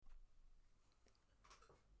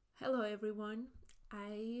Hello, everyone.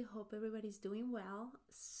 I hope everybody's doing well.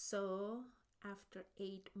 So, after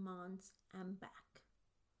 8 months, I'm back.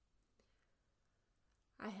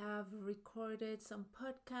 I have recorded some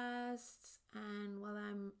podcasts, and while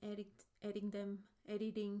I'm editing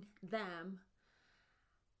them,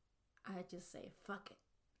 I just say, fuck it.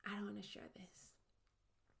 I don't want to share this.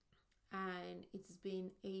 And it's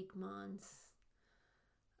been 8 months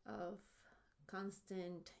of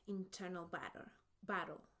constant internal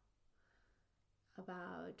battle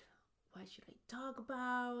about what should I talk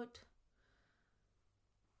about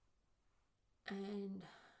and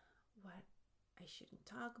what I shouldn't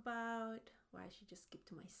talk about, what I should just keep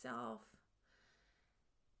to myself.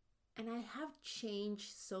 And I have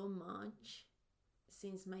changed so much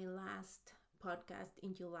since my last podcast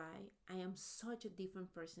in July. I am such a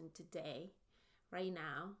different person today, right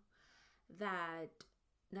now,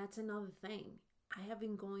 that's another thing. I have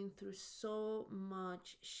been going through so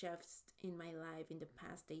much shifts in my life in the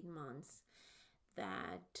past 8 months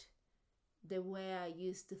that the way I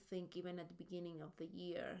used to think, even at the beginning of the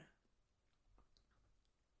year,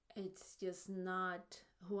 it's just not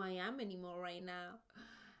who I am anymore right now.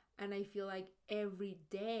 And I feel like every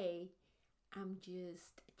day I'm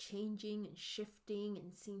just changing and shifting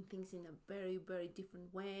and seeing things in a very, very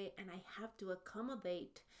different way. And I have to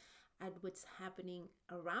accommodate at what's happening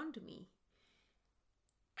around me.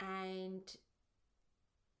 And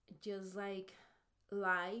just like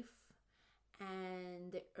life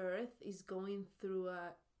and the earth is going through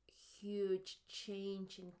a huge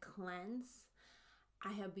change and cleanse,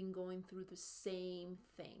 I have been going through the same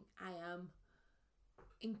thing. I am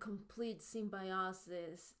in complete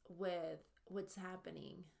symbiosis with what's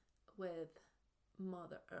happening with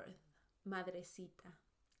Mother Earth, Madrecita,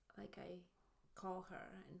 like I call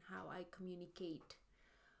her, and how I communicate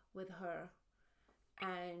with her.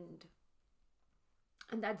 And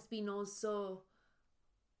that's been also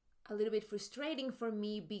a little bit frustrating for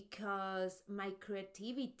me because my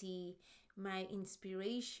creativity, my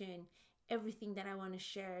inspiration, everything that I want to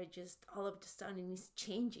share, just all of the sudden is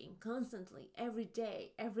changing constantly, every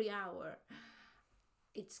day, every hour.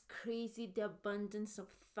 It's crazy the abundance of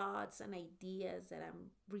thoughts and ideas that I'm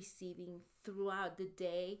receiving throughout the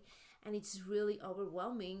day. And it's really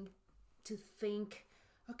overwhelming to think,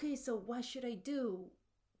 okay, so what should I do?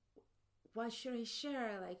 What should I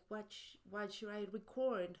share? Like, what should I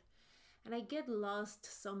record? And I get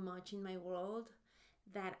lost so much in my world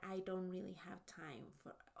that I don't really have time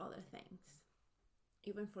for other things,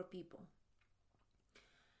 even for people.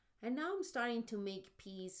 And now I'm starting to make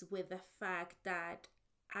peace with the fact that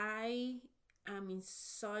I am in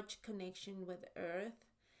such connection with Earth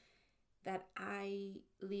that I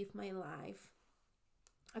live my life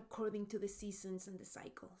according to the seasons and the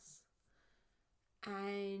cycles.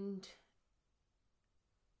 And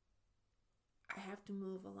I have to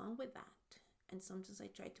move along with that. And sometimes I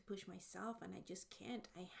try to push myself and I just can't.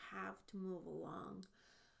 I have to move along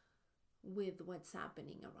with what's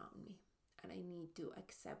happening around me. And I need to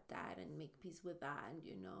accept that and make peace with that. And,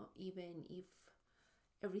 even if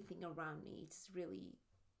everything around me is really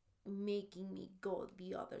making me go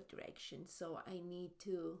the other direction. So I need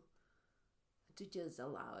to just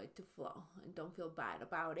allow it to flow and don't feel bad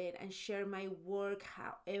about it, and share my work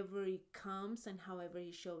however it comes and however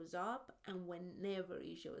it shows up and whenever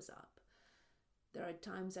it shows up. There are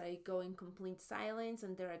times that I go in complete silence,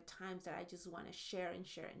 and there are times that I just want to share and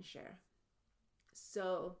share and share.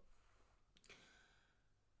 So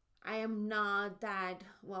I am not that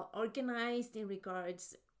well organized in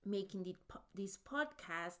regards making this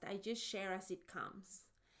podcast. I just share as it comes.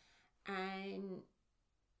 And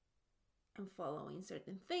I'm following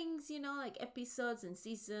certain things, like episodes and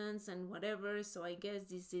seasons and whatever. So I guess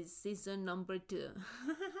this is season number 2.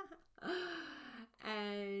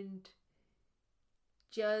 And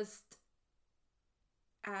just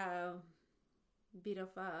a bit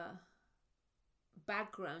of a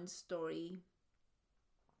background story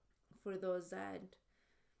for those that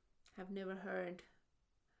have never heard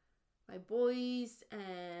my voice,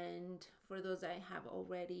 and for those that have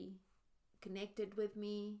already connected with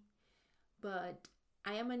me. But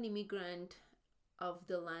I am an immigrant of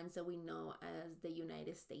the lands that we know as the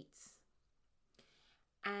United States.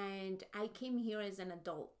 And I came here as an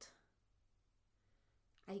adult.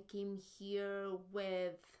 I came here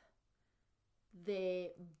with the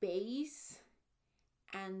base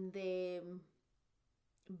and the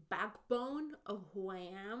backbone of who I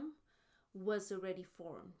am was already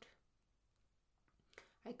formed.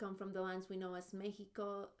 I come from the lands we know as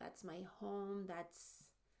Mexico. That's my home.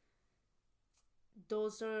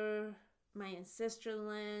 Those are my ancestral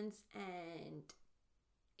lands, and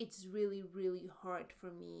it's really, really hard for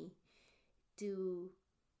me to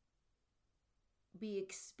be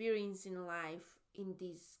experiencing life in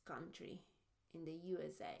this country, in the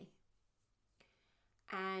USA.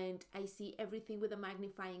 And I see everything with a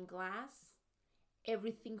magnifying glass.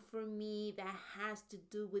 Everything for me that has to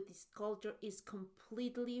do with this culture is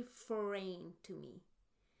completely foreign to me.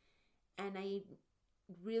 And I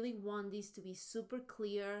really want this to be super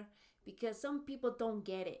clear because some people don't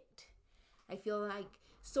get it. I feel like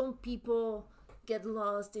some people get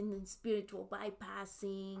lost in spiritual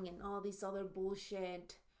bypassing and all this other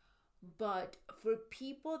bullshit. But for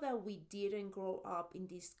people that we didn't grow up in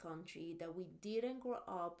this country, that we didn't grow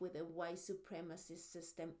up with a white supremacy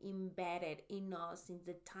system embedded in us since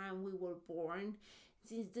the time we were born,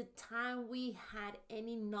 since the time we had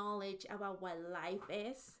any knowledge about what life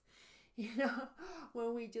is,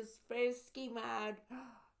 when we just first came out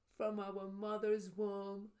from our mother's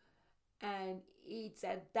womb, and it's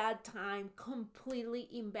at that time completely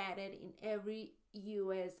embedded in every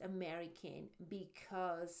US American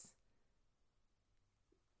because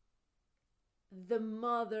the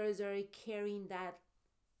mothers are carrying that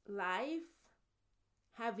life,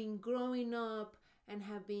 having grown up and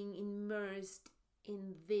having immersed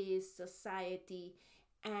in this society,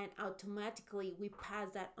 and automatically we pass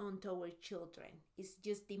that on to our children. It's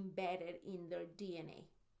just embedded in their DNA.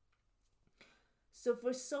 So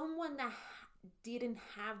for someone that didn't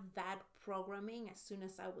have that programming as soon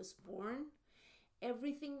as I was born,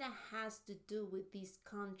 everything that has to do with this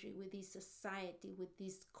country, with this society, with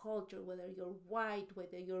this culture, whether you're white,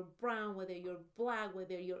 whether you're brown, whether you're black,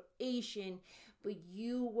 whether you're Asian, but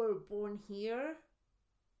you were born here,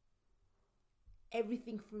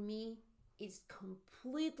 everything for me is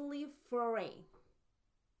completely foreign.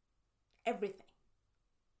 Everything.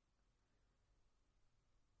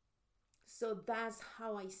 So that's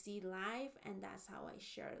how I see life, and that's how I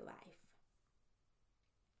share life.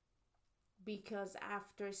 Because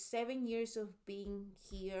after 7 years of being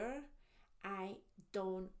here, I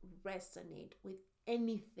don't resonate with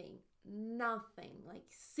anything, nothing,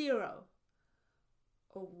 like zero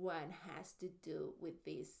of what has to do with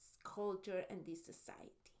this culture and this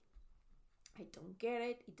society. I don't get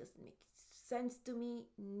it. It doesn't make sense to me.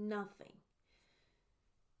 Nothing.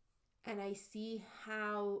 And I see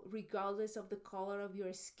how, regardless of the color of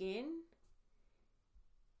your skin,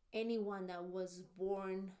 anyone that was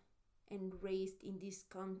born and raised in this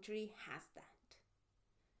country has that.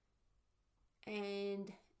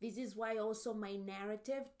 And this is why also my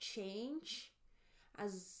narrative changed,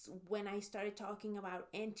 as when I started talking about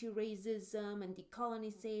anti-racism and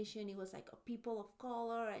decolonization, it was like a people of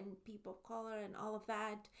color and all of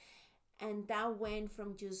that. And that went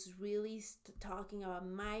from just really talking about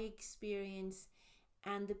my experience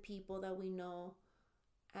and the people that we know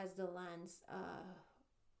as the lands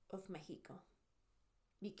of Mexico.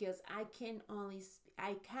 Because I can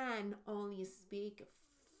only speak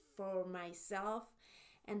for myself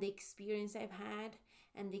and the experience I've had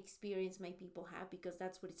and the experience my people have, because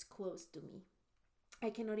that's what is close to me.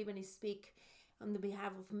 I cannot even speak on the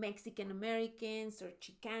behalf of Mexican Americans or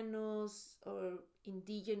Chicanos or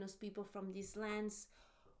indigenous people from these lands,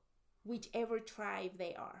 whichever tribe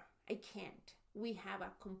they are. I can't. We have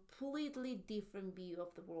a completely different view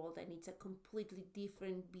of the world, and it's a completely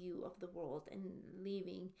different view of the world and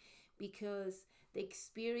living, because the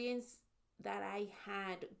experience that I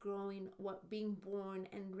had being born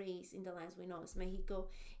and raised in the lands we know as Mexico,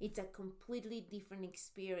 it's a completely different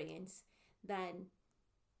experience than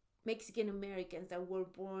Mexican Americans that were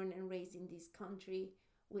born and raised in this country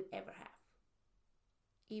would ever have.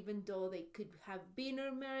 Even though they could have been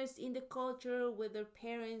immersed in the culture with their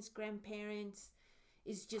parents, grandparents,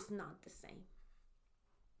 it's just not the same.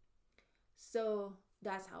 So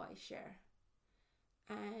that's how I share.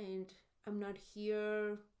 And I'm not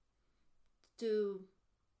here to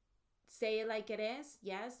say it like it is.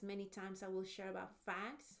 Yes, many times I will share about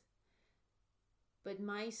facts. But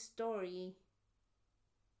my story,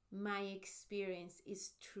 my experience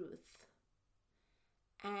is truth.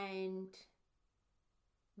 And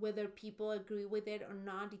whether people agree with it or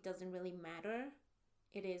not, it doesn't really matter.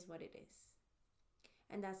 It is what it is.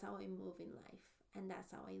 And that's how I move in life. And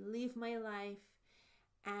that's how I live my life.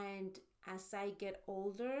 And as I get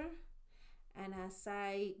older and as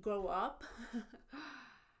I grow up,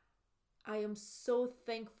 I am so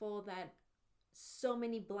thankful that so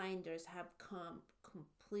many blinders have come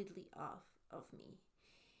completely off of me.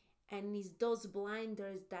 And it's those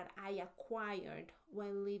blinders that I acquired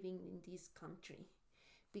while living in this country.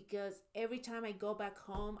 Because every time I go back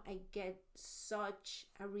home, I get such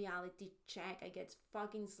a reality check. I get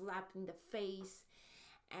fucking slapped in the face.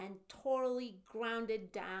 and totally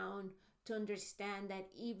grounded down to understand that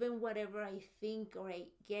even whatever I think or I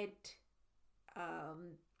get,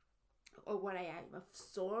 um, or what I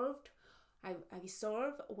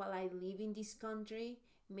absorb while I live in this country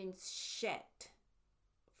means shit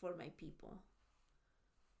for my people,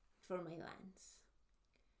 for my lands.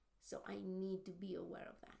 So I need to be aware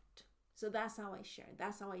of that. So that's how I share.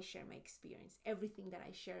 That's how I share my experience. Everything that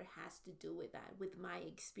I share has to do with that, with my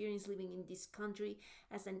experience living in this country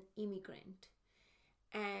as an immigrant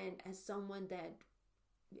and as someone that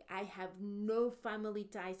I have no family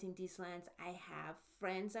ties in these lands. I have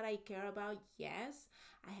friends that I care about, yes.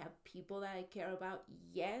 I have people that I care about,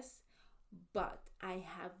 yes. But I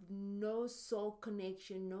have no soul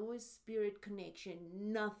connection, no spirit connection,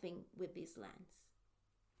 nothing with these lands.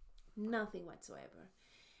 Nothing whatsoever.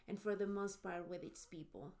 And for the most part, with its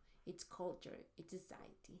people, its culture, its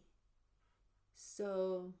society.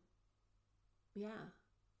 So, yeah,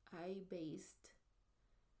 I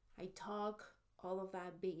talk all of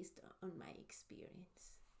that based on my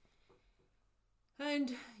experience.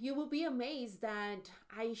 And you will be amazed that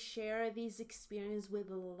I share this experience with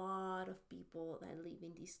a lot of people that live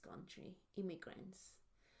in this country, immigrants,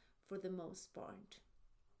 for the most part.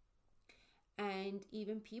 And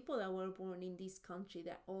even people that were born in this country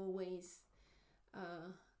that always,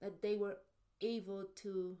 that they were able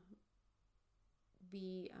to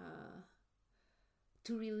be,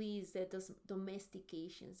 to release those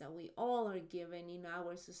domestications that we all are given in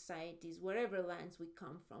our societies, wherever lands we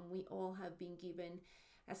come from. We all have been given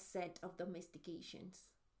a set of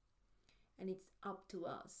domestications, and it's up to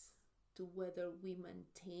us to whether we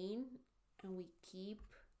maintain and we keep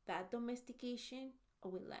that domestication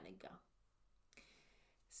or we let it go.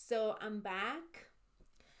 So I'm back.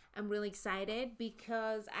 I'm really excited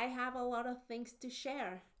because I have a lot of things to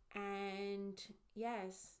share. And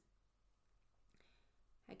yes,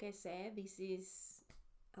 like I said, this is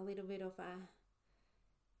a little bit of a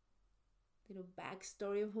little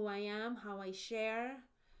backstory of who I am, how I share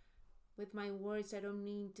with my words. I don't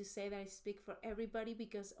mean to say that I speak for everybody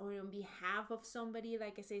because, or on behalf of somebody.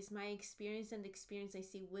 Like I say, it's my experience and the experience I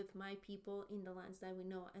see with my people in the lands that we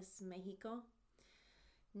know as Mexico.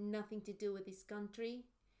 Nothing to do with this country.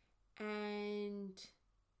 And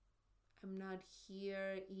I'm not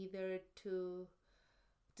here either to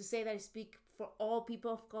say that I speak for all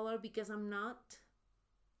people of color, because I'm not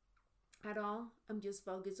at all. I'm just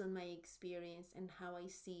focused on my experience and how I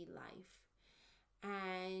see life.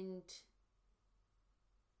 And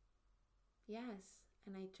yes,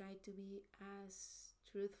 and I try to be as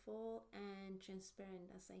truthful and transparent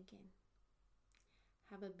as I can.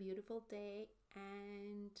 Have a beautiful day,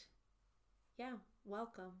 and yeah,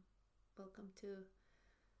 welcome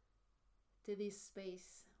to this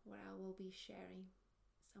space where I will be sharing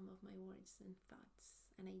some of my words and thoughts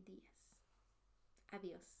and ideas.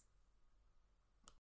 Adios.